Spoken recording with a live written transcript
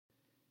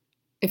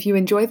If you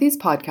enjoy these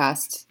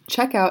podcasts,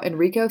 check out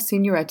Enrico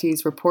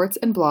Signoretti's reports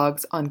and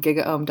blogs on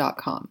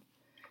gigaohm.com.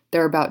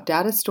 They're about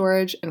data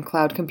storage and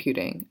cloud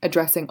computing,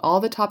 addressing all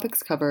the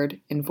topics covered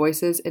in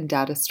Voices in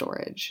Data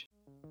Storage.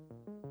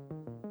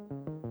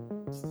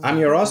 I'm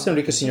your host,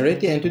 Enrico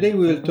Signoretti, and today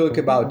we will talk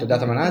about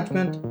data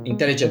management,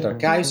 intelligent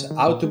archives,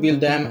 how to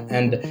build them,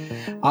 and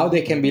how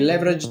they can be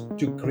leveraged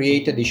to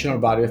create additional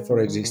value for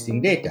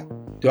existing data.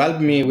 To help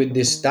me with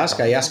this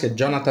task, I asked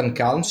Jonathan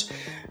Kalms,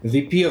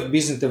 VP of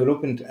Business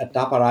Development at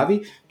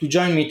APARAVI, to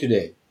join me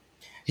today.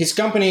 His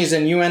company is a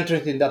new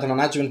entrant in data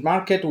management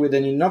market with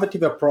an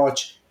innovative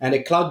approach and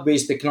a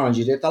cloud-based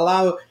technology that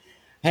allow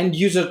end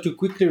users to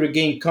quickly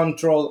regain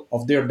control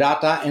of their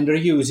data and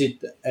reuse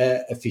it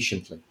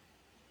efficiently.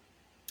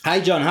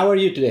 Hi, John. How are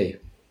you today?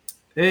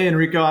 Hey,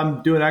 Enrico.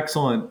 I'm doing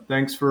excellent.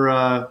 Thanks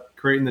for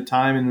creating the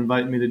time and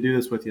inviting me to do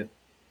this with you.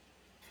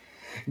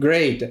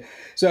 Great.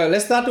 So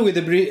let's start with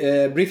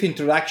a brief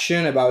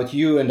introduction about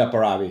you and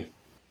APARAVI.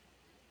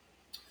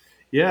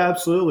 Yeah,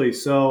 absolutely.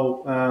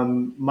 So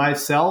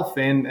myself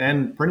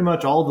and pretty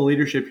much all the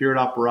leadership here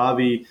at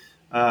APARAVI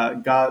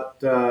got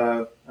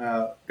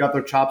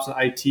their chops in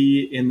IT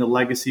in the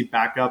legacy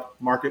backup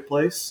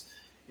marketplace.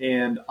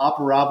 And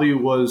APARAVI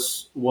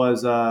was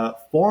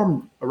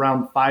formed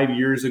around 5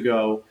 years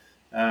ago,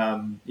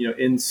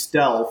 in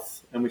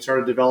stealth, and we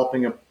started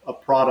developing a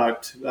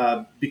product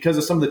because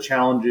of some of the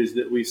challenges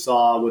that we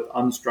saw with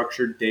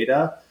unstructured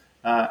data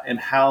and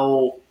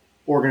how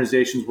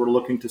organizations were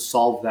looking to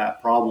solve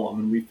that problem.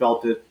 And we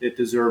felt that it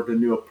deserved a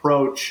new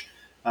approach,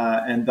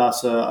 and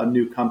thus a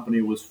new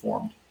company was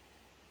formed.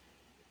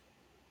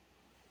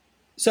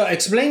 So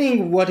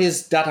explaining what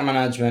is data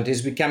management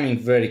is becoming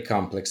very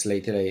complex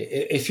lately.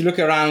 If you look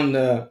around,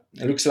 it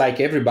looks like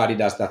everybody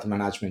does data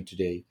management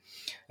today,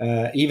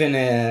 even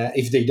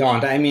if they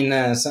don't. I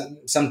mean,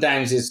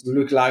 sometimes it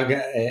looks like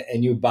a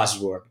new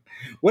buzzword.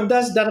 What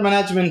does data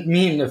management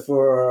mean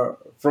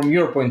from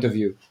your point of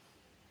view?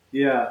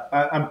 Yeah,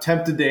 I'm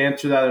tempted to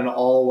answer that in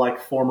all like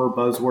former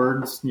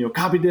buzzwords,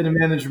 copy data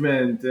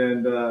management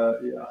and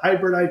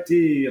hybrid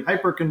IT and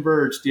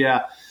hyper-converged.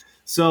 Yeah.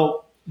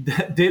 So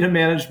data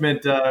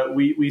management,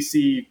 we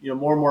see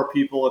more and more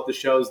people at the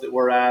shows that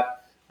we're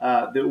at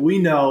that we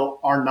know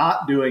are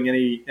not doing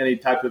any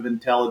type of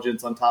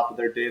intelligence on top of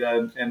their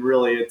data, and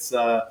really it's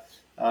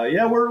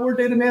we're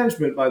data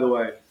management, by the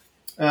way.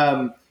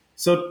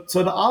 So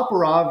the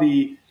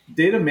APARAVI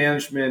data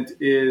management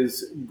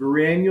is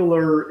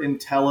granular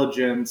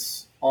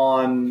intelligence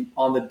on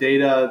the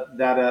data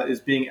that is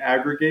being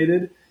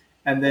aggregated,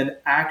 and then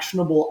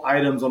actionable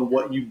items on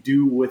what you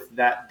do with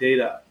that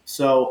data.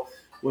 So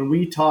when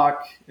we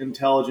talk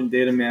intelligent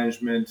data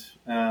management,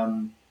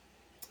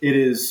 it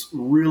is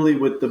really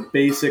with the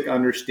basic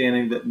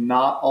understanding that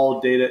not all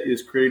data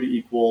is created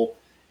equal,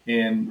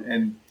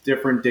 and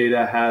different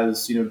data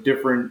has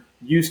different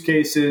use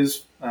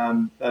cases,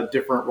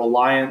 different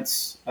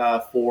reliance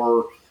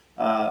for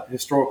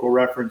historical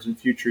reference and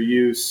future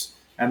use,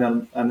 and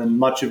then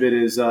much of it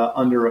is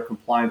under a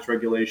compliance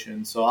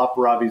regulation. So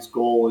APARAVI's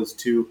goal is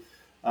to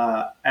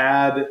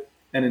add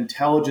an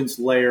intelligence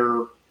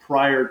layer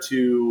prior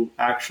to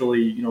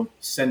actually,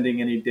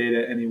 sending any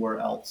data anywhere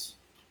else.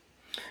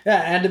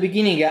 Yeah, at the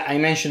beginning, I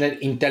mentioned an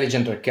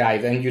intelligent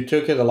archive, and you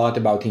talked a lot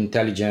about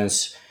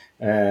intelligence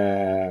for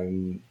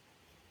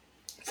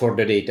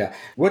the data.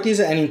 What is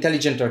an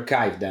intelligent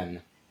archive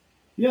then?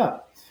 Yeah.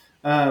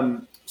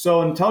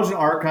 So intelligent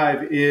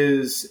archive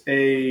is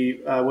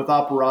with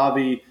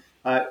APARAVI,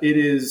 it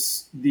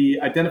is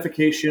the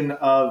identification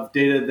of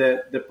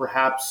data that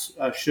perhaps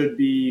should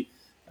be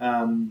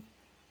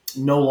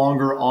no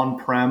longer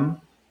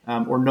on-prem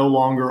or no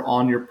longer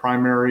on your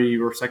primary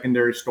or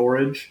secondary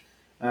storage.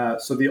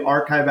 So the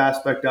archive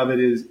aspect of it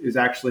is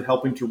actually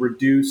helping to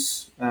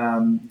reduce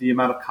the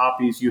amount of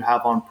copies you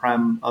have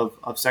on-prem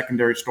of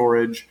secondary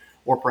storage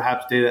or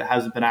perhaps data that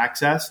hasn't been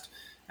accessed.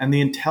 And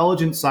the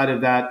intelligence side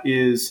of that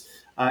is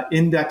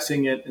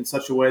indexing it in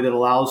such a way that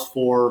allows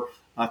for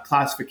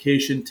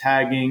classification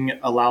tagging,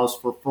 allows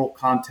for full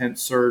content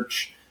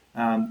search,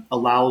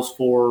 allows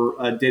for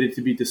data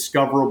to be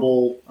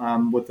discoverable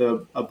with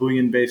a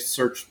Boolean-based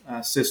search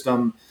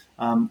system,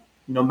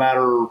 no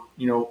matter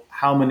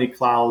how many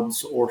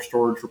clouds or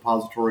storage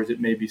repositories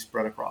it may be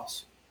spread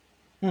across.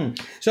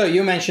 So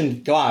you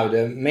mentioned cloud.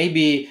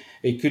 Maybe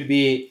it could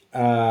be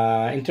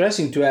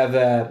interesting to have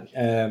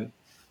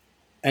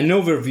an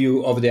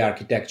overview of the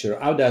architecture.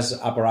 How does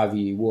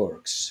APARAVI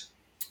works?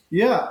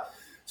 Yeah.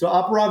 So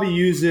APARAVI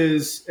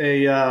uses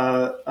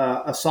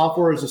a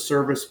software as a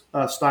service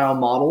style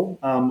model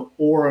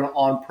or an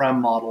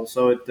on-prem model.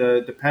 So it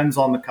depends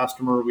on the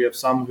customer. We have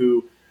some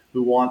who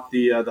want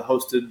the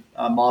hosted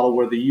model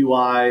where the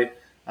UI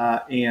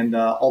and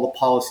all the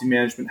policy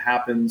management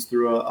happens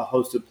through a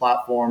hosted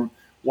platform,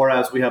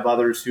 whereas we have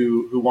others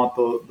who want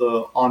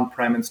the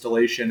on-prem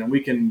installation, and we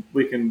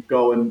can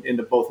go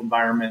into both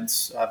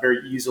environments very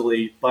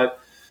easily. But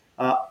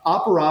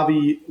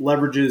APARAVI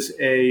leverages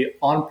a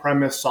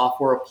on-premise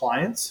software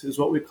appliance, is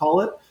what we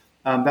call it.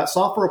 That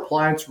software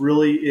appliance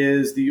really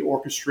is the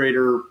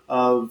orchestrator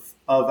of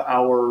of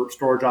our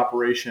storage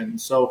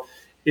operations. So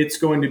it's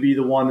going to be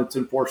the one that's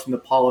enforcing the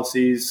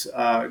policies,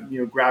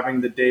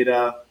 grabbing the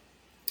data.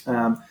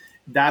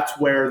 That's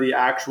where the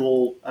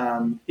actual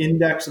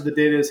index of the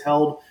data is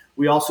held.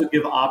 We also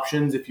give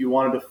options if you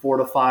wanted to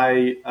fortify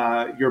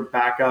your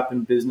backup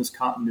and business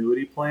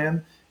continuity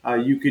plan.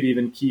 You could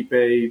even keep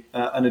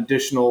an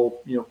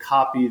additional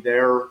copy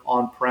there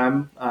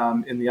on-prem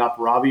in the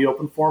APARAVI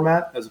open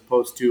format as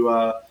opposed to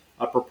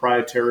a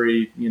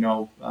proprietary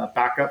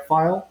backup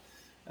file.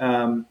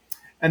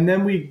 And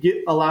then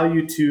we allow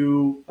you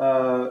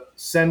to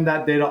send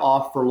that data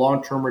off for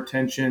long-term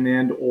retention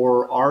and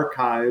or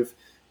archive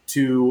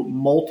to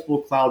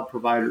multiple cloud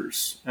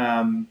providers.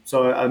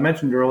 So I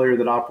mentioned earlier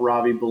that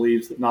APARAVI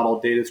believes that not all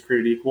data is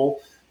created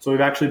equal. So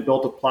we've actually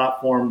built a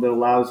platform that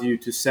allows you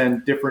to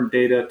send different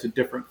data to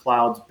different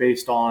clouds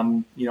based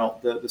on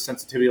the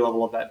sensitivity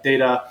level of that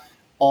data,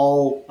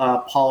 all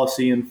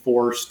policy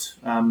enforced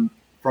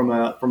from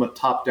a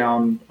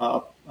top-down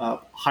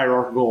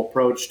hierarchical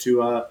approach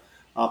to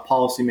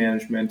policy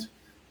management.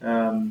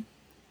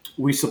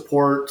 We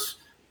support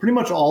pretty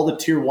much all the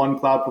tier 1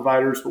 cloud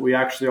providers, but we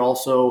actually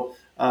also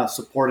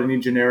support any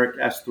generic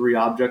S3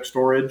 object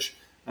storage.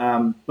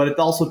 But it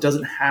also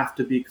doesn't have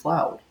to be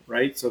cloud,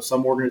 right? So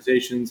some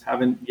organizations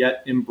haven't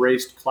yet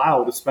embraced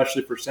cloud,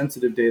 especially for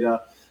sensitive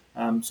data.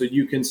 So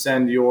you can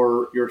send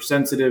your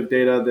sensitive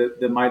data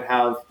that might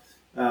have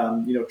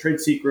trade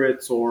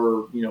secrets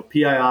or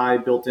PII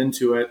built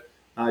into it.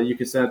 You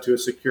can send it to a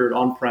secured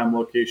on-prem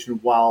location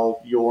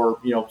while your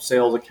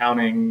sales,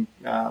 accounting,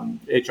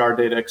 HR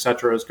data, et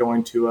cetera, is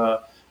going to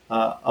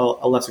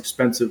a less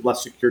expensive,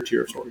 less secure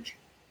tier of storage.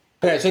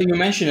 Okay, so you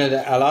mentioned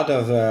a lot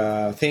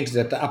of things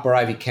that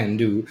APARAVI can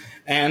do,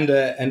 and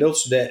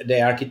also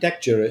the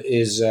architecture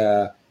is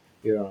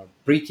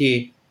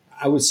pretty,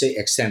 I would say,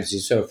 extensive.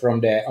 So from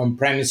the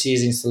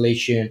on-premises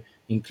installation,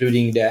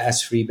 including the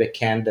S3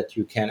 backend that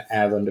you can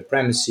have on the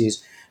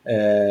premises,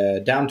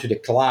 down to the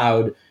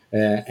cloud,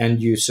 and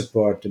you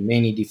support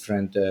many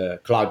different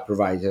cloud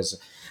providers.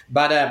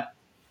 But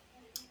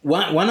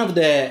one of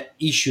the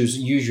issues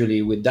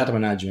usually with data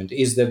management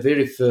is the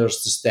very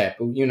first step,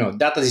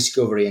 data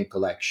discovery and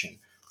collection.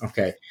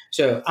 Okay,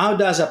 so how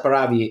does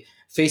APARAVI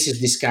faces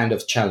this kind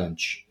of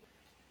challenge?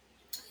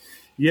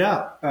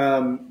 Yeah,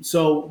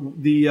 so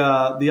the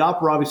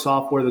APARAVI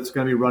software that's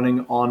going to be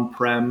running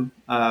on-prem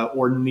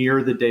or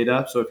near the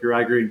data. So if you're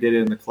aggregating data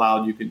in the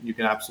cloud, you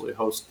can absolutely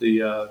host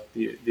the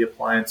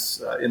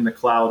appliance in the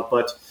cloud.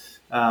 But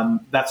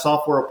that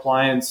software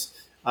appliance,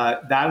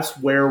 that's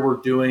where we're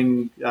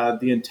doing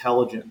the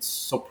intelligence.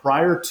 So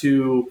prior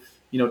to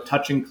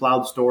touching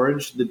cloud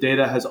storage, the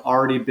data has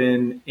already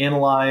been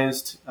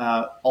analyzed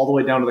all the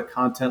way down to the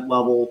content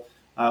level.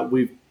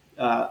 We've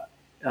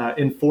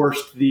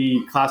enforced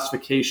the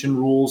classification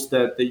rules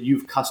that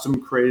you've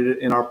custom created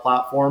in our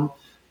platform.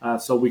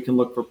 So we can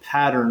look for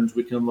patterns,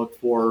 we can look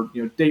for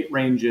date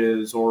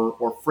ranges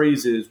or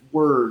phrases,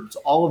 words.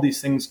 All of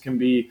these things can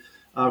be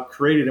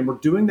created, and we're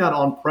doing that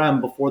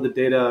on-prem before the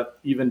data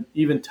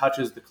even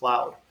touches the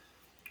cloud.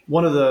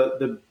 One of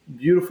the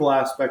beautiful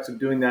aspects of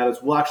doing that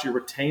is we'll actually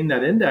retain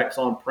that index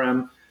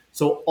on-prem.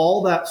 So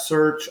all that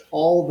search,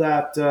 all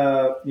that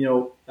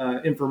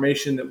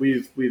information that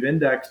we've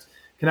indexed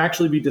can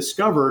actually be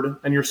discovered,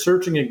 and you're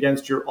searching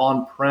against your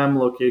on-prem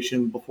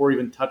location before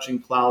even touching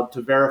cloud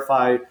to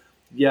verify,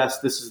 yes,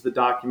 this is the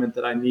document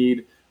that I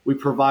need. We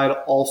provide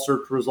all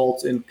search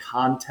results in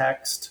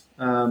context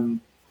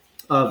of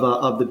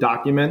the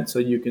document, so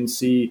you can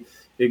see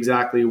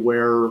exactly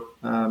where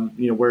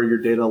where your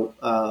data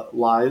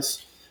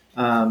lies,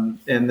 and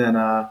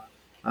then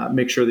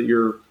make sure that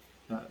you're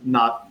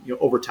not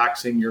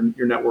overtaxing your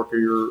network or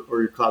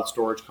your cloud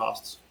storage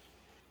costs.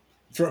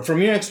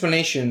 From your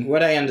explanation,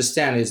 what I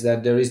understand is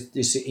that there is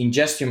this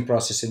ingestion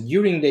process, and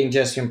during the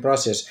ingestion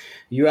process,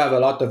 you have a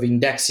lot of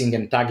indexing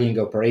and tagging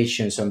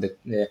operations on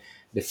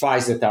the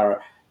files that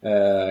are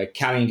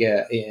coming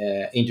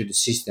into the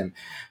system.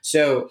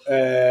 So,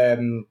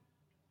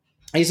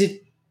 is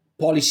it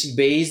policy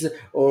based,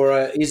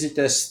 or is it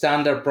a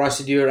standard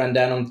procedure, and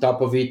then on top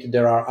of it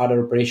there are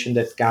other operations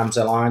that comes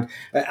along?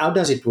 How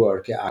does it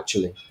work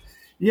actually?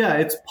 Yeah,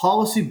 it's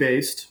policy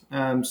based.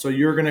 So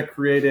you're going to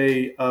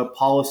create a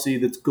policy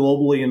that's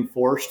globally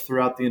enforced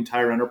throughout the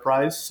entire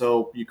enterprise.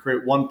 So you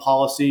create one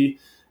policy,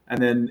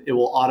 and then it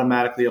will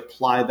automatically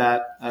apply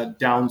that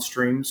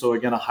downstream. So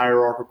again, a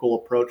hierarchical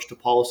approach to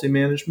policy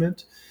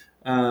management.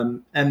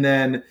 And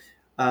then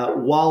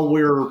while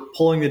we're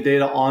pulling the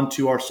data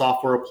onto our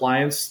software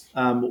appliance,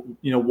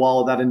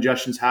 while that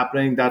ingestion is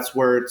happening, that's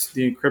where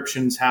the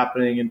encryption's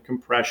happening and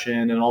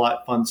compression and all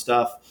that fun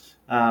stuff.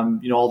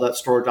 All that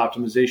storage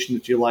optimization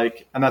that you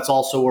like, and that's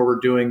also where we're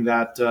doing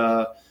that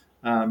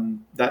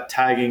that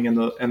tagging and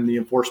the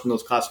enforcement of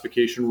those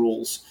classification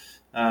rules.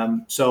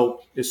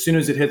 So as soon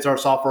as it hits our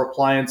software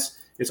appliance,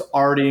 it's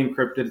already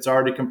encrypted, it's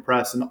already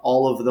compressed, and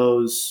all of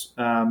those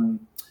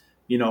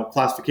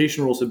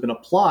classification rules have been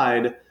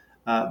applied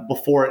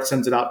before it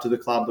sends it out to the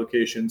cloud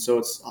location. So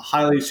it's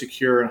highly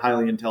secure and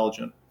highly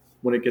intelligent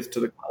when it gets to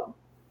the cloud.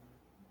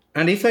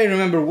 And if I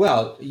remember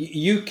well,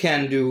 you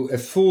can do a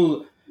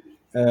full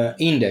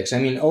index. I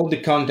mean, all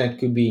the content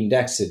could be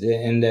indexed,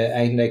 and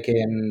I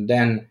can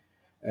then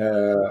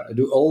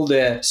do all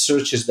the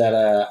searches that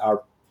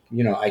are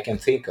I can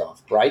think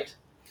of, right?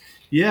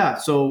 Yeah,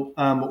 so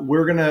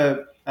we're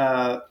gonna,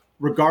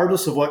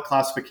 regardless of what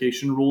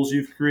classification rules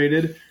you've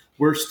created,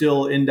 we're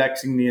still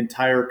indexing the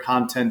entire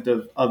content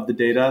of the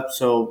data,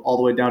 so all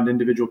the way down to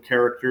individual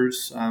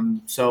characters.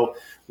 So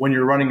when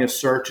you're running a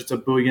search, it's a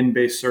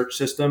Boolean-based search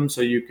system,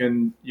 so you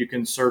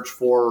can search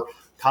for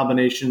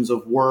combinations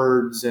of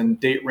words and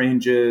date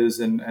ranges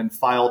and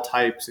file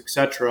types,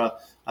 etc.,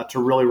 to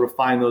really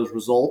refine those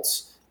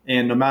results.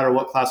 And no matter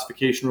what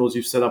classification rules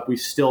you've set up, we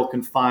still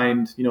can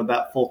find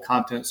that full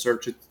content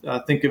search.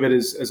 Think of it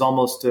as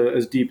almost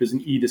as deep as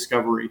an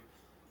e-discovery.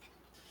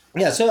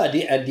 Yeah. So at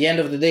the end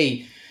of the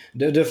day,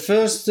 the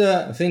first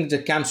thing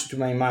that comes to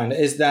my mind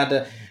is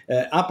that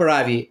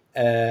APARAVI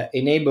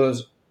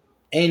enables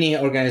any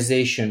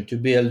organization to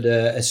build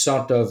a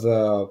sort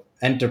of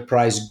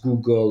enterprise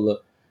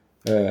Google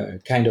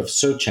kind of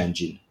search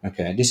engine.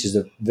 Okay, this is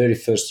the very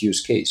first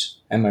use case.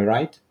 Am I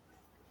right?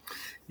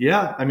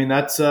 Yeah, I mean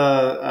that's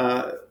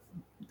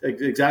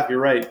exactly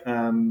right.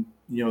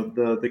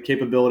 The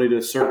capability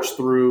to search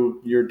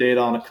through your data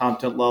on a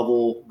content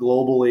level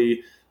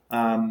globally,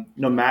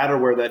 no matter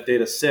where that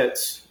data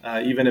sits,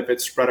 even if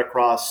it's spread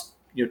across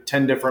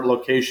 10 different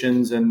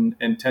locations and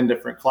 10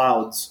 different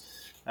clouds.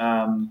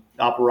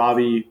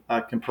 Aparavi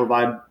can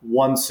provide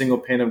one single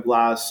pane of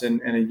glass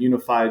and a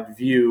unified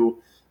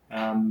view.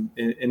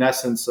 In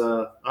essence,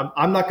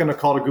 I'm not going to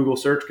call it a Google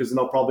search because then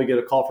I'll probably get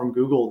a call from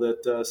Google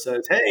that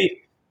says,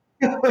 "Hey."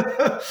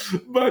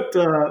 But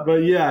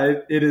yeah,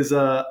 it is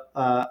a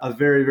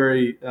very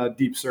very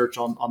deep search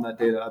on that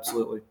data.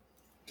 Absolutely.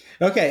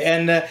 Okay,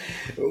 and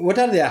what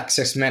are the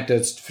access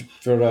methods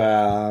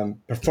for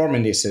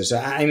performing this? So,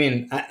 I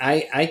mean,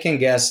 I can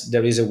guess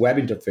there is a web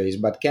interface,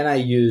 but can I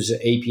use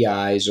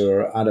APIs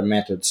or other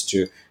methods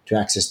to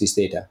access this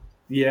data?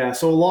 Yeah.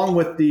 So along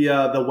with the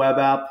web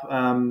app,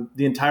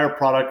 the entire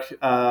product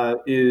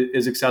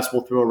is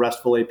accessible through a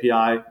RESTful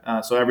API.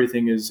 So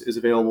everything is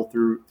available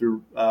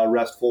through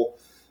RESTful.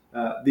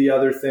 The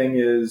other thing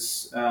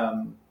is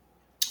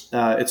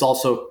it's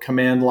also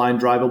command line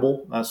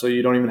drivable, so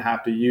you don't even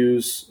have to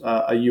use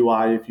a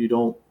UI if you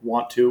don't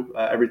want to.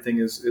 Everything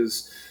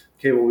is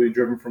capable to be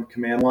driven from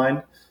command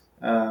line,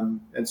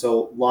 and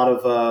so a lot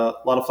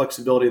of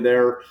flexibility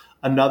there.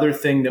 Another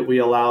thing that we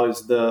allow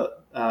is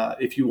the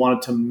if you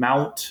wanted to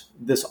mount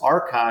this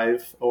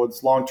archive or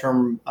this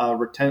long-term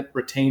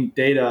retained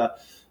data,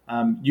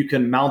 you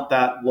can mount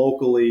that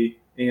locally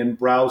and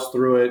browse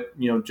through it.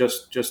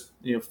 Just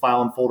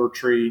file and folder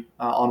tree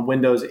on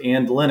Windows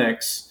and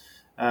Linux.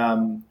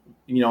 And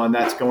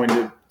that's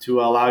going to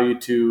allow you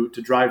to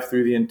drive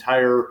through the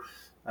entire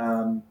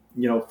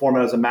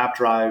format as a map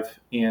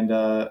drive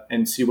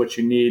and see what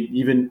you need,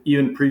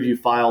 even preview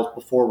files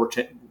before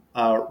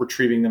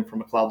retrieving them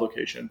from a cloud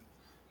location.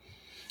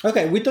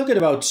 Okay, we talked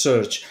about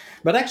search,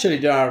 but actually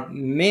there are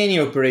many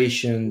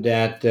operations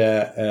that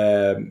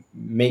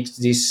makes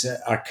this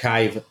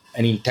archive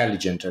an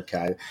intelligent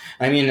archive.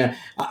 I mean,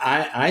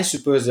 I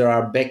suppose there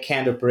are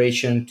back-end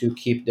operations to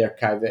keep the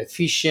archive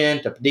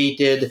efficient,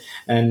 updated,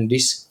 and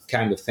these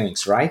kind of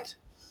things, right?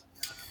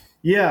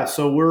 Yeah,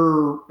 so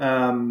we're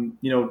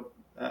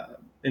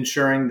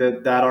ensuring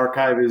that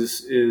archive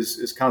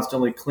is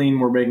constantly clean.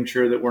 We're making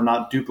sure that we're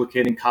not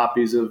duplicating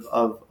copies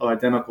of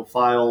identical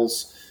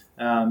files,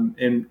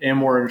 and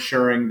we're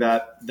ensuring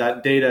that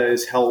data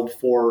is held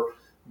for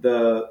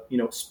the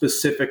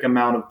specific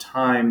amount of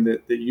time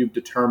that you've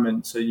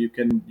determined. So you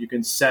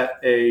can set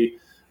a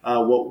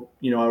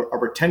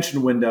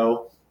retention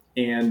window,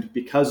 and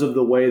because of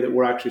the way that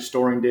we're actually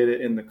storing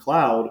data in the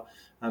cloud,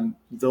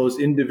 those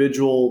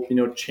individual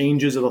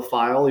changes of a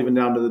file, even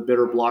down to the bit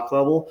or block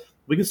level,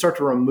 we can start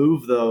to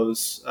remove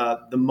those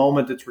the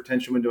moment its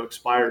retention window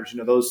expires.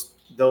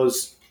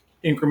 Those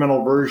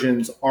incremental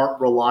versions aren't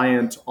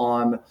reliant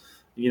on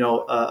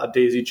a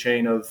daisy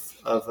chain of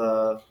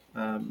a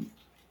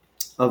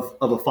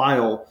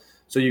file.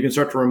 So you can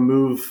start to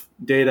remove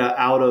data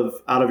out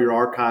of your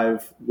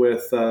archive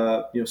with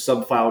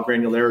subfile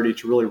granularity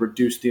to really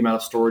reduce the amount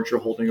of storage you're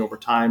holding over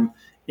time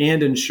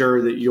and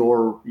ensure that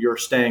you're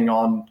staying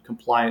on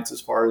compliance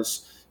as far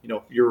as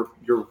you're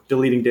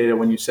deleting data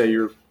when you say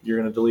you're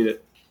going to delete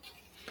it.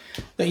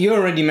 You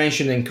already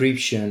mentioned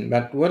encryption,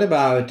 but what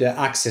about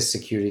access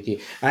security?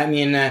 I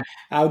mean,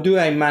 how do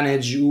I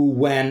manage who,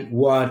 when,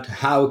 what,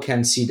 how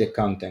can see the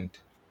content?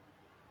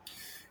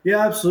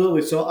 Yeah,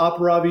 absolutely. So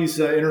Aparavi's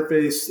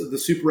interface, the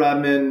super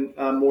admin,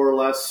 more or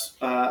less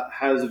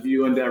has a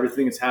view into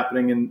everything that's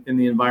happening in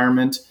the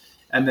environment,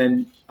 and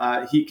then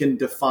he can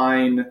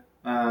define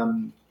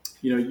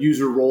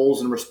user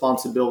roles and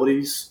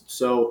responsibilities.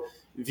 So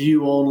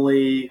view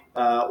only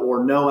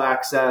or no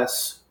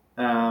access,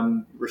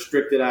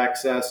 restricted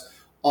access.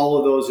 All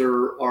of those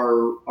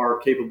are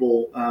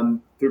capable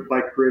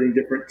by creating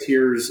different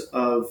tiers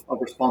of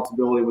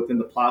responsibility within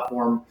the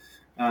platform.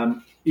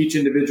 Each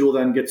individual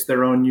then gets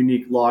their own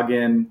unique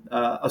login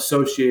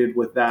associated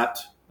with that,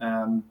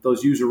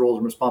 those user roles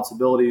and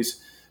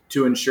responsibilities,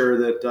 to ensure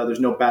that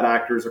there's no bad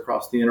actors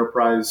across the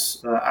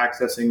enterprise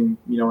accessing,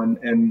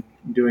 and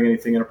doing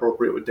anything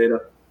inappropriate with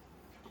data.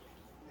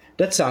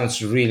 That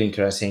sounds really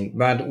interesting.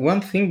 But one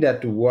thing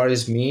that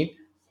worries me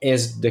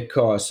is the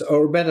cost,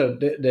 or better,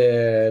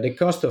 the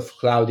cost of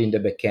cloud in the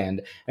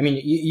backend. I mean,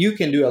 you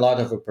can do a lot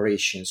of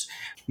operations.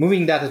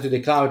 Moving data to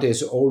the cloud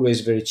is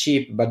always very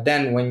cheap, but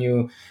then when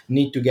you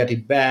need to get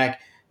it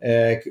back,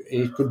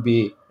 it could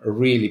be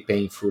really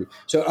painful.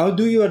 So, how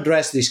do you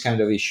address these kind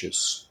of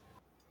issues?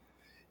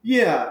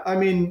 Yeah, I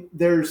mean,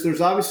 there's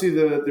obviously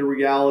the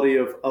reality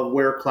of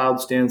where cloud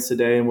stands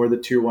today and where the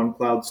tier one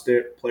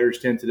players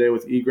stand today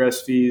with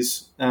egress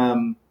fees.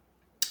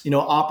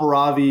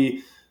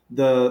 APARAVI,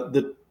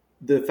 the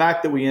the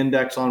fact that we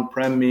index on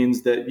prem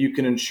means that you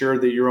can ensure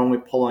that you're only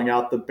pulling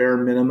out the bare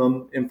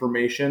minimum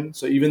information.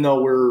 So even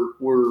though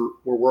we're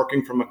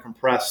working from a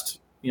compressed,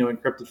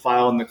 encrypted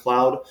file in the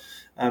cloud,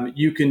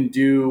 you can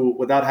do,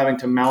 without having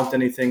to mount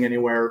anything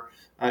anywhere.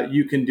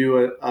 You can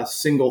do a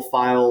single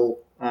file,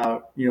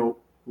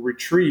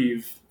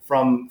 retrieve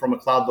from a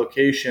cloud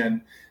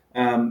location,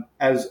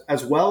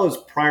 as well as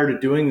prior to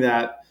doing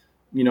that,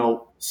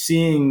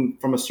 seeing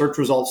from a search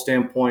result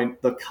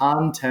standpoint the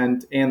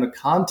content and the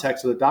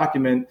context of the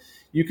document.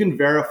 You can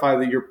verify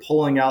that you're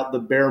pulling out the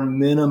bare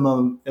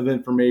minimum of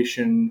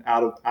information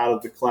out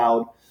of the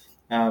cloud,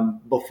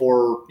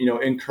 before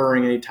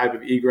incurring any type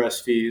of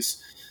egress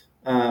fees.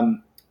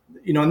 And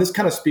this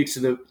kind of speaks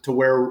to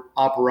where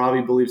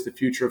APARAVI believes the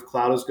future of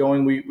cloud is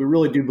going. We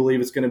really do believe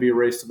it's going to be a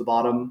race to the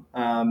bottom.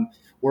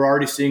 We're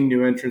already seeing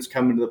new entrants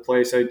come into the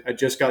place. I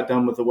just got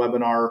done with a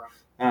webinar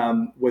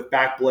with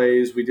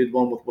Backblaze. We did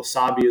one with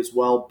Wasabi as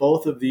well.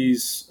 Both of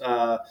these,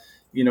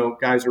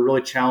 guys are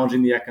really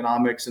challenging the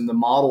economics and the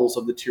models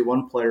of the tier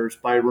one players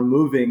by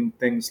removing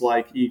things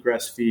like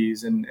egress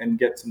fees and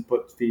gets and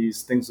put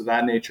fees, things of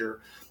that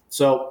nature.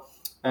 So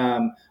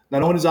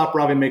not only does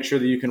APARAVI make sure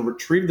that you can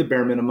retrieve the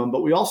bare minimum,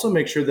 but we also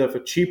make sure that if a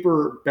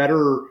cheaper,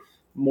 better,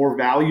 more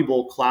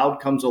valuable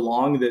cloud comes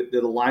along that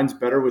aligns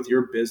better with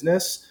your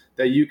business,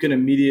 that you can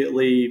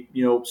immediately,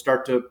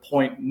 start to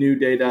point new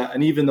data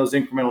and even those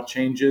incremental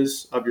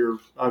changes of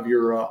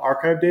your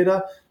archive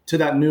data to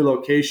that new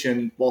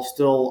location, while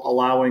still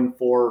allowing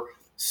for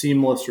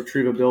seamless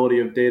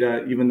retrievability of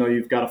data, even though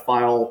you've got a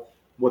file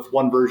with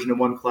one version in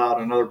one cloud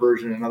and another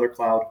version in another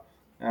cloud,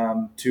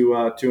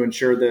 to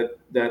ensure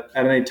that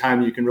at any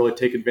time you can really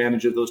take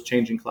advantage of those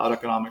changing cloud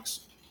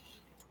economics.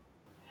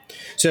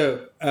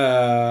 So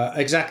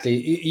exactly,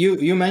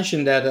 you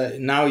mentioned that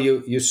now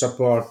you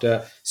support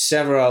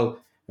several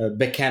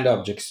backend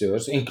object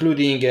stores,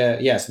 including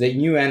yes, the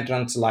new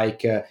entrants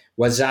like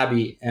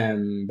Wasabi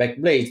and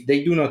Backblaze.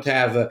 They do not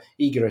have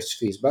egress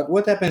fees. But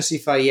what happens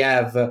if I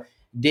have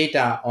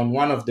data on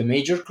one of the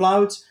major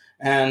clouds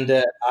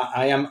and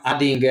I am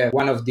adding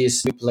one of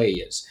these new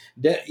players?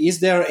 Is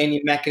there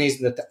any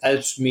mechanism that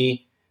helps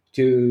me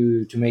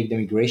to make the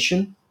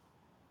migration?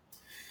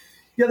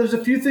 Yeah, there's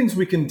a few things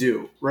we can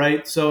do,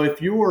 right? So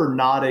if you are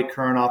not a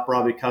current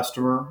APARAVI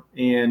customer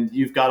and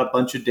you've got a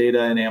bunch of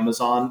data in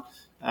Amazon,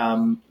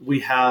 we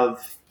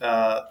have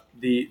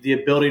the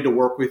ability to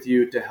work with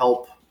you to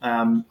help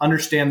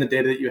understand the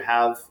data that you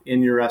have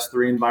in your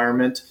S3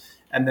 environment,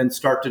 and then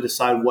start to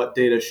decide what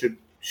data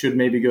should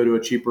maybe go to a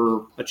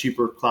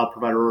cheaper cloud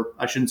provider. Or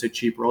I shouldn't say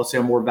cheaper. I'll say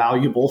a more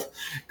valuable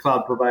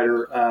cloud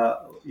provider,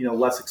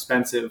 less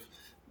expensive.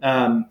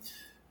 There's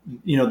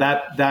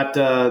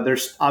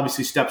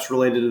obviously steps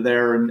related to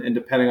there, and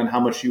depending on how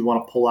much you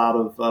want to pull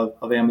out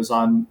of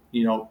Amazon,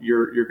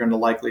 you're going to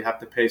likely have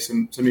to pay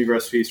some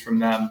egress fees from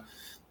them.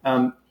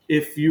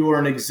 If you are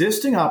an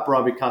existing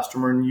APARAVI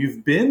customer and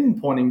you've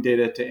been pointing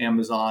data to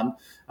Amazon,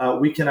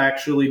 we can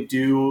actually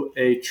do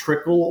a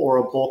trickle or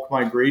a bulk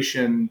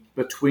migration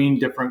between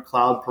different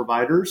cloud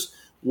providers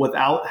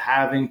without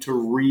having to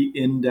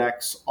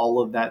re-index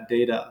all of that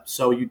data.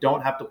 So you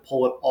don't have to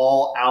pull it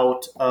all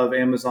out of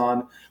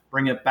Amazon,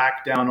 bring it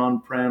back down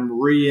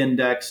on-prem,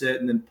 re-index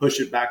it, and then push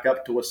it back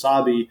up to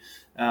Wasabi.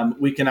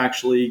 We can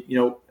actually,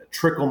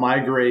 trickle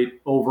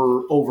migrate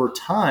over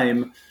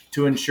time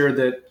to ensure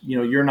that,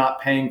 you're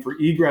not paying for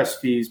egress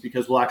fees,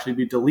 because we'll actually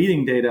be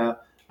deleting data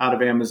out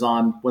of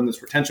Amazon when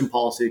this retention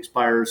policy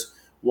expires,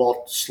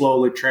 while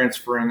slowly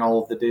transferring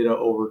all of the data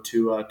over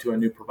to a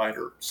new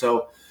provider.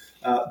 So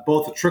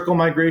both a trickle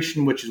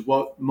migration, which is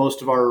what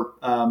most of our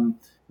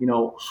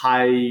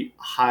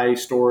high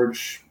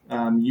storage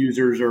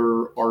users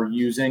are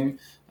using,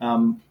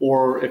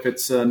 or if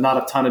it's not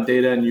a ton of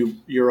data and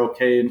you're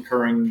okay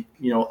incurring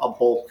a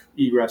bulk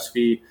egress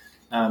fee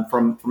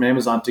from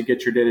Amazon to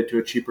get your data to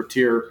a cheaper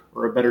tier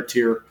or a better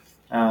tier,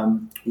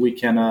 we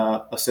can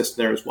assist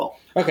there as well.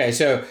 Okay,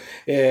 so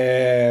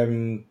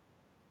in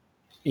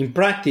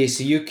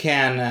practice, you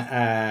can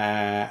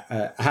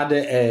add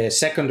a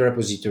second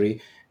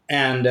repository,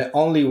 and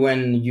only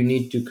when you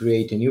need to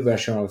create a new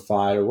version of a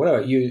file or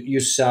whatever, you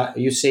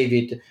save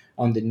it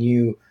on the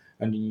new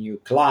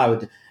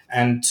cloud,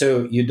 and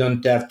so you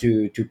don't have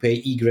to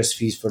pay egress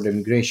fees for the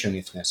migration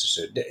if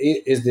necessary.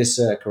 Is this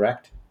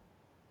correct?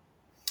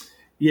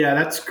 Yeah,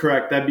 that's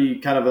correct. That'd be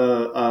kind of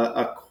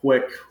a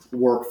quick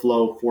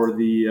workflow for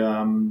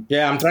the.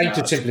 Yeah, I'm trying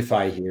to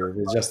simplify here.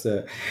 It's just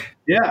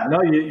Yeah,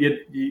 no,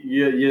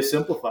 you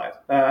simplified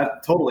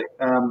totally,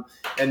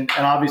 and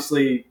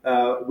obviously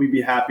we'd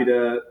be happy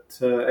to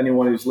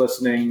anyone who's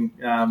listening.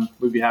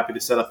 We'd be happy to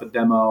set up a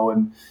demo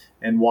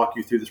and walk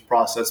you through this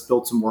process,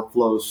 build some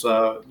workflows,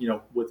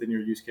 within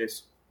your use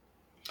case.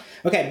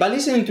 Okay, but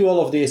listening to all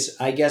of this,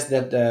 I guess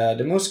that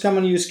the most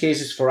common use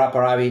cases for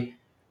APARAVI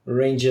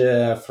range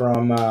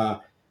from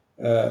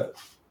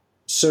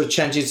search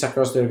engines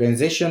across the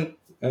organization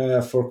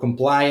for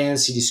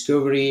compliance,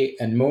 discovery,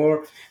 and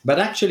more. But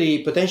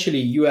actually, potentially,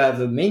 you have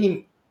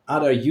many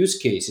other use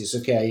cases,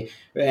 okay?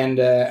 And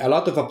a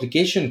lot of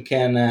application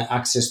can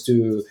access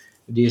to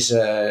this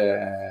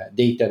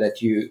data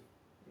that you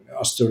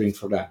are storing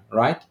for them,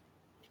 right?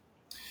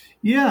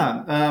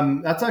 Yeah,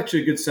 that's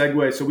actually a good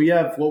segue. So we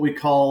have what we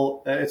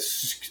call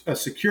it's a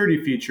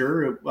security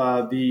feature,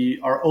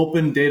 our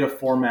open data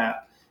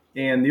format,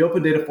 and the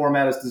open data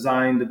format is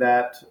designed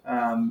that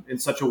in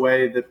such a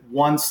way that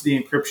once the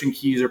encryption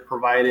keys are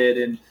provided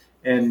and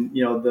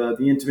the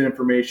intimate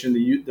information,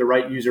 the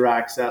right user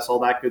access, all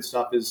that good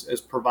stuff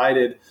is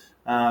provided,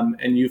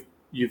 and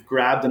you've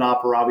grabbed an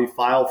APARAVI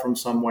file from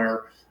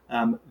somewhere,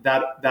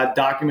 that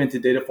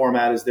documented data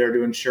format is there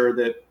to ensure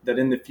that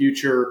in the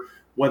future,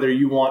 whether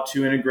you want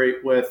to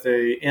integrate with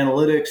a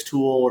analytics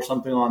tool or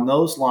something on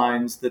those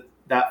lines,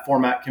 that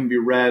format can be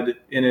read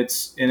in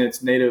its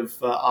native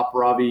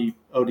APARAVI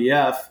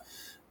ODF.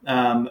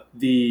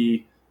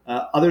 The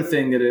other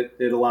thing that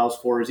it allows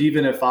for is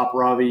even if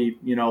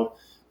APARAVI,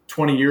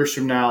 20 years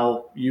from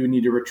now, you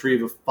need to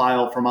retrieve a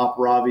file from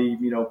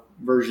APARAVI,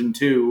 version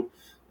 2,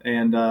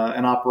 and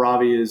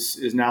APARAVI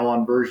is now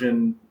on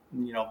version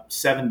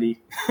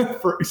 70,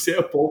 for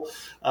example,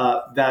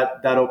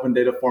 that open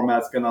data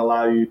format is going to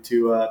allow you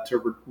to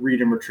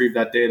read and retrieve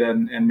that data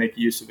and make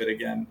use of it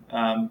again.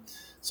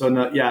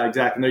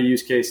 Exactly. No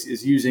use case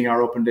is using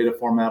our open data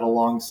format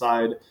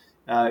alongside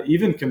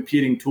even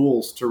competing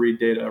tools to read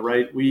data.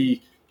 Right?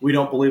 We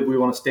don't believe we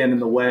want to stand in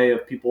the way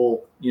of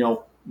people,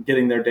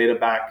 getting their data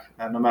back,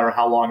 no matter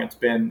how long it's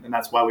been, and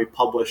that's why we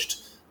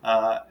published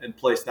and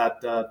placed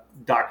that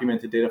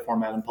documented data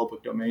format in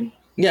public domain.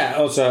 Yeah,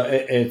 also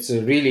it's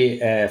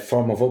really a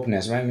form of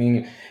openness, right? I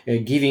mean,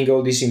 giving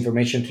all this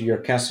information to your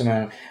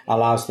customer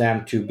allows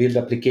them to build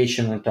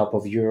application on top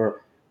of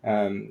your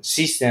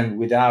system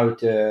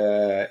without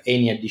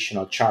any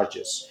additional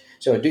charges.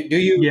 So do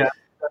you? Yeah,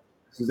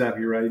 that's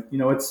exactly right.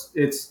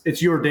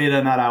 It's your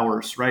data, not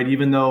ours, right?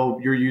 Even though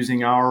you're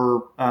using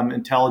our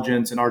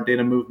intelligence and our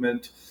data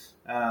movement,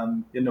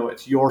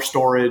 it's your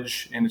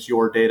storage and it's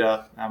your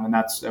data,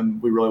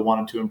 and we really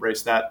wanted to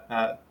embrace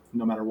that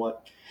no matter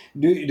what.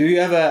 Do you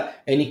have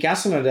any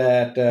customer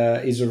that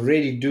is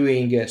already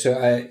doing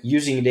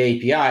using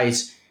the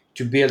APIs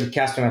to build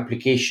custom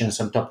applications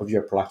on top of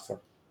your platform?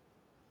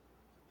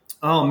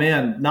 Oh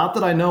man, not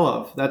that I know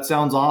of. That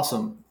sounds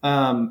awesome.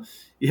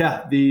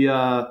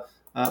 The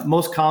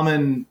most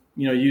common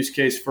use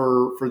case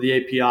for the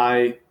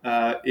API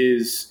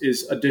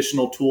is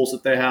additional tools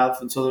that they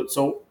have, and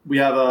so we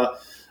have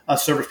a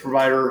service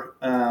provider,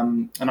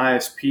 an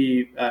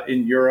ISP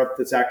in Europe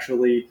that's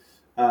actually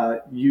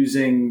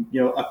using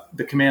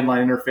the command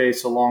line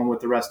interface along with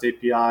the REST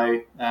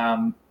API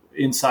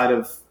inside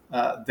of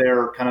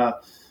their kind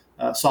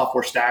of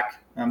software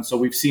stack. So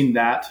we've seen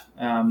that,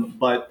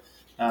 but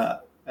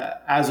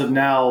as of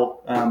now,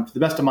 to the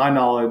best of my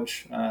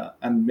knowledge,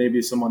 and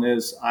maybe someone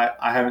is,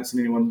 I haven't seen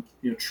anyone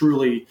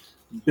truly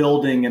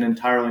building an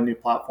entirely new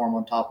platform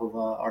on top of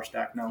our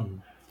stack now.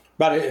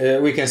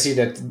 But we can see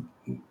that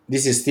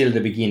this is still the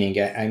beginning.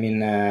 I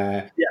mean,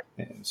 yeah.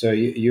 So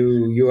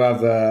you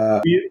have.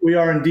 We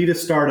are indeed a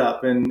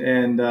startup, and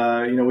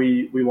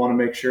we want to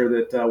make sure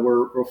that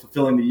we're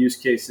fulfilling the use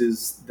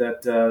cases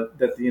that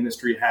the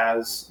industry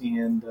has,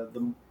 and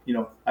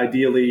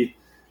ideally,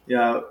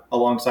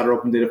 alongside our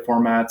open data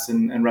formats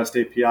and REST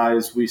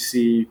APIs, we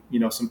see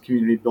some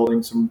community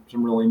building some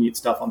really neat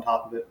stuff on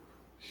top of it.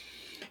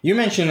 You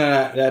mentioned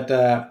that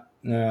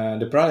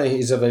the product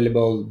is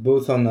available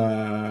both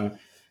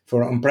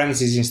for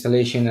on-premises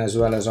installation as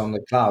well as on the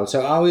cloud.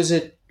 So how is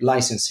it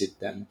licensed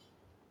then?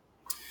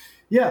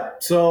 Yeah,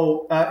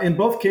 so in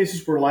both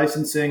cases, we're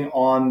licensing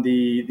on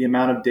the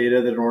amount of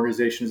data that an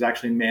organization is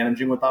actually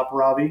managing with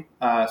APARAVI.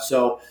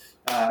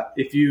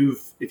 If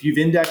you've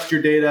indexed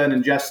your data and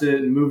ingested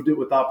it and moved it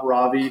with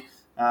APARAVI,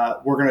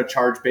 we're going to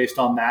charge based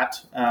on that.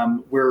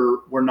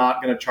 We're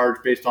not going to charge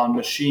based on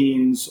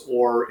machines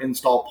or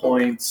install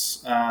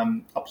points,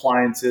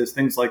 appliances,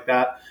 things like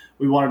that.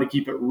 We wanted to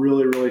keep it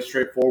really, really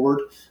straightforward,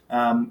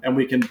 and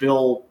we can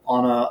bill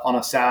on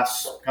a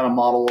SaaS kind of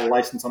model, or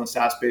license on a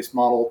SaaS-based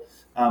model,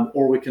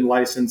 or we can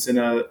license in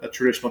a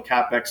traditional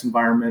CapEx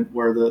environment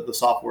where the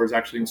software is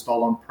actually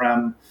installed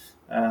on-prem.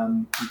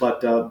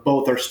 But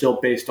both are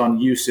still based on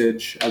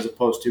usage as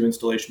opposed to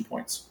installation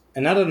points.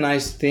 Another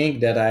nice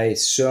thing that I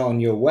saw on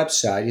your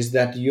website is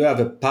that you have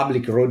a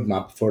public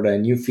roadmap for the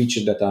new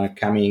features that are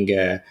coming.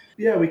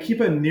 Yeah, we keep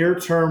a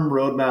near-term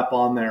roadmap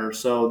on there.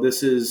 So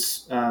this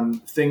is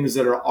things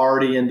that are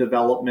already in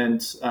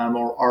development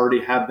or already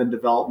have been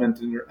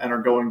development and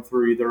are going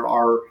through either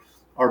our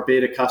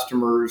beta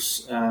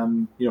customers,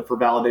 for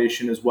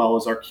validation as well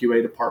as our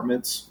QA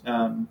departments.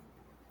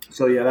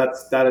 So yeah,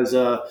 that is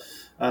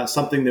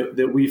something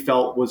that we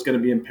felt was going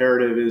to be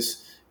imperative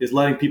is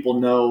letting people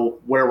know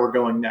where we're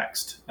going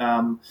next.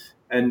 And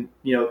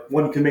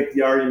one can make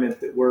the argument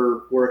that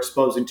we're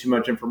exposing too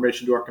much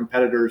information to our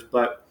competitors,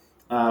 but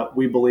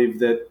we believe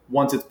that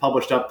once it's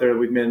published up there,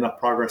 we've made enough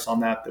progress on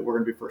that we're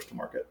going to be first to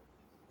market.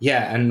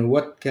 Yeah, and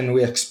what can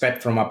we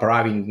expect from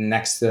APARAVI in the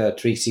next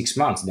 3-6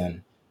 months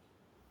then?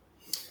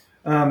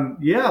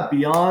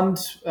 Beyond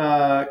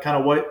kind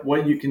of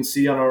what you can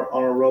see on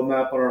our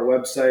roadmap on our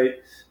website,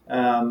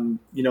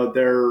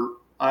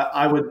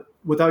 I would,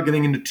 without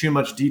getting into too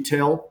much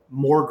detail,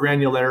 more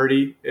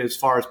granularity as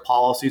far as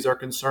policies are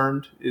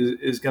concerned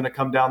is going to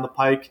come down the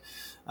pike.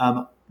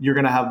 You're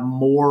going to have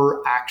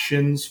more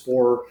actions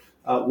for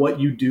what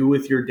you do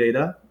with your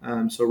data.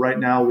 So right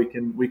now we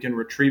can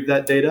retrieve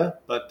that data,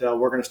 but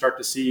we're going to start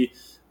to see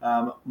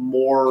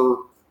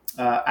more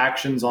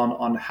actions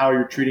on how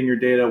you're treating your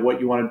data, what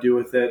you want to do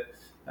with it.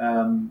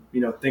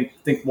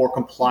 Think more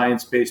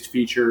compliance-based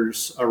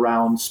features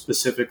around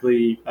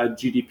specifically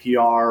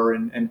GDPR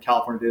and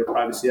California Data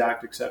Privacy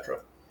Act, et cetera.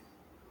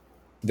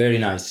 Very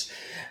nice.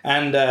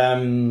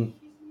 And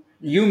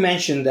you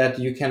mentioned that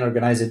you can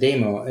organize a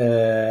demo.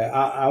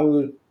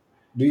 How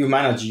do you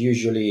manage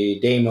usually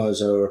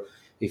demos, or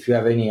if you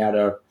have any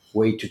other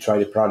way to try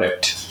the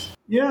product?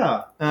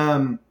 Yeah.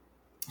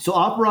 So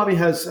APARAVI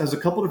has a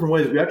couple different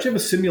ways. We actually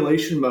have a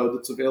simulation mode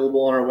that's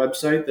available on our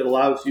website that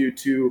allows you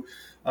to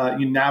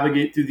you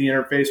navigate through the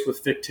interface with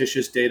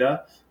fictitious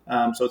data.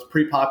 So it's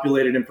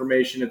pre-populated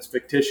information. It's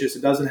fictitious.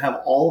 It doesn't have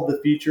all of the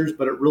features,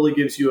 but it really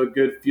gives you a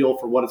good feel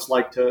for what it's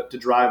like to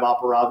drive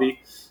APARAVI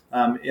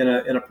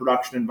in a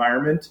production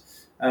environment.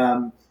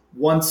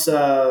 Once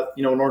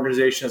an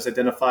organization has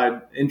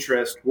identified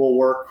interest, we'll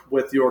work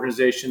with the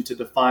organization to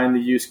define the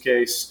use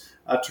case,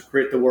 to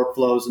create the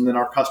workflows, and then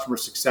our customer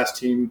success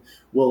team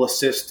will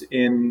assist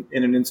in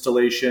an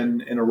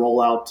installation and a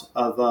rollout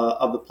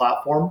of the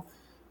platform.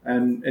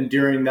 And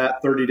during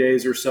that 30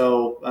 days or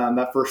so,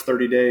 that first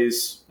 30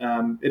 days,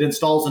 it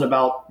installs in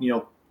about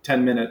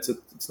 10 minutes.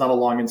 It's not a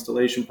long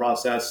installation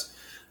process,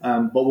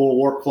 but we'll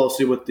work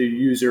closely with the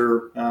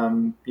user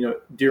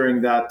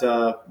during that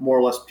more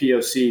or less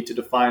POC to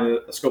define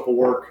a scope of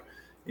work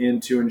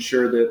and to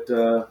ensure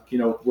that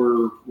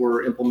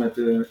we're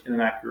implemented in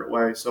an accurate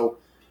way. So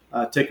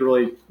take a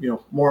really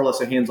more or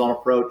less a hands-on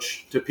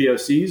approach to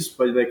POCs,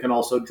 but they can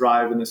also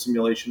drive in the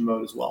simulation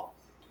mode as well.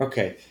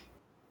 Okay.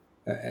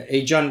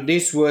 Hey, John,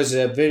 this was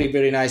a very,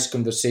 very nice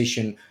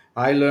conversation.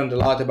 I learned a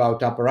lot about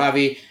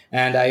APARAVI,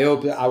 and I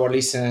hope our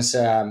listeners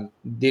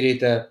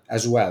did it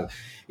as well.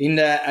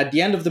 At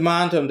the end of the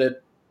month, on the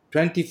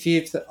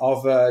 25th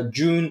of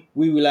June,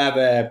 we will have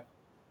a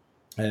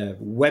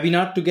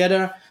webinar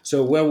together.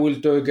 So where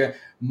we'll talk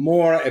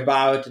more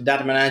about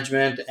data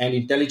management and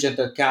intelligent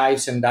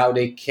archives and how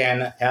they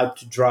can help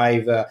to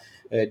drive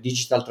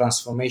digital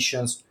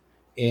transformations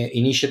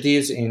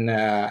initiatives in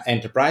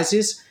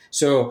enterprises.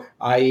 So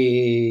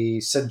I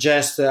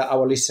suggest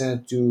our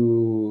listeners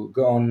to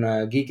go on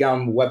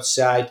GigaOM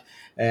website.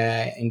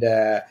 In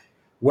the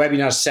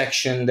webinar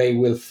section, they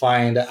will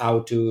find how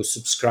to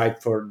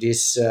subscribe for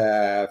this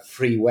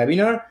free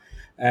webinar.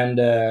 And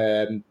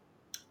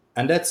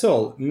that's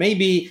all.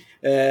 Maybe,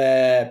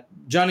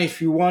 John, if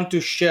you want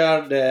to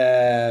share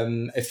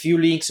a few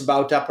links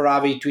about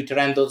APARAVI Twitter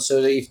handle,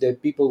 so that if the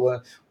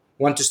people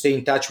want to stay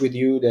in touch with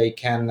you, they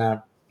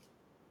can.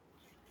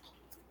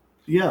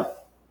 Yeah.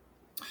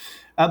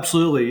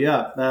 Absolutely,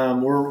 yeah.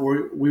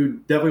 We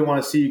definitely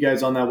want to see you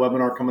guys on that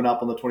webinar coming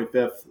up on the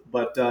 25th.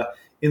 But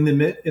in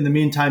the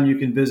meantime, you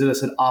can visit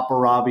us at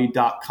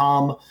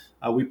aparavi.com.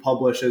 We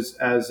publish,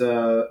 as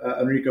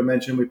Enrico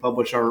mentioned, we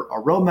publish our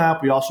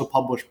roadmap. We also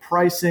publish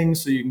pricing,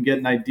 so you can get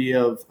an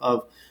idea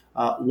of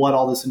what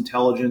all this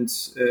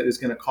intelligence is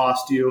going to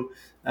cost you.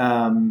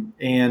 And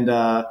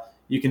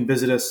you can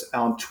visit us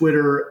on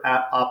Twitter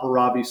at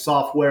APARAVI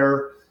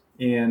Software.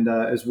 And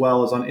as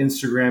well as on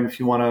Instagram, if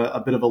you want a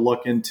bit of a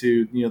look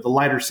into the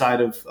lighter side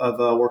of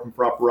working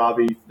for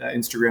APARAVI,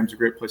 Instagram is a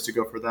great place to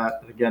go for that.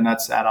 And again,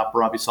 that's at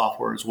APARAVI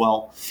Software as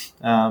well.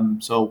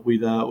 So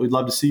we'd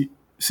love to see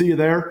you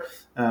there.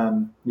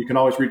 You can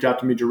always reach out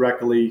to me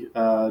directly,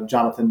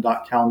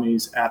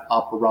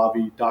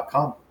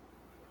 jonathan.calmes@aparavi.com.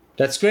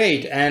 That's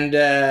great. And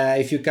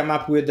if you come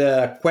up with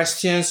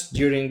questions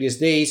during these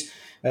days,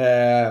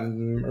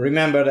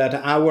 remember that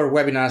our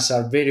webinars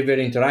are very,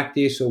 very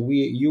interactive. So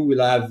you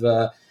will have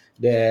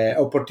the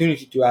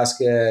opportunity to ask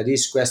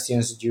these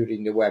questions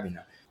during the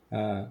webinar.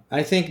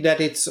 I think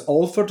that it's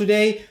all for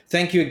today.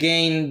 Thank you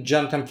again,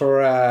 Jonathan,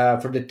 for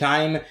the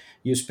time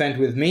you spent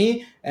with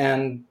me,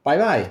 and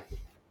bye-bye.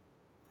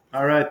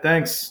 All right.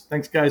 Thanks.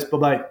 Thanks, guys.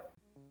 Bye-bye.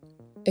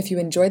 If you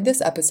enjoyed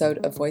this episode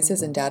of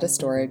Voices in Data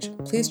Storage,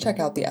 please check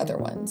out the other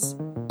ones.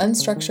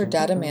 Unstructured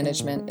data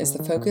management is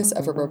the focus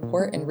of a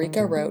report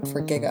Enrico wrote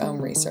for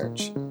GigaOM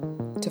Research.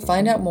 To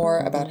find out more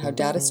about how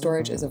data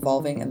storage is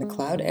evolving in the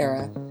cloud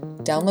era,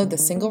 download the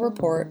single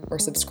report or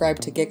subscribe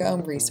to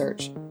GigaOM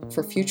Research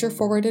for future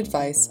forward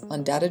advice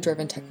on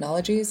data-driven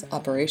technologies,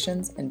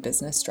 operations, and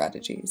business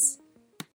strategies.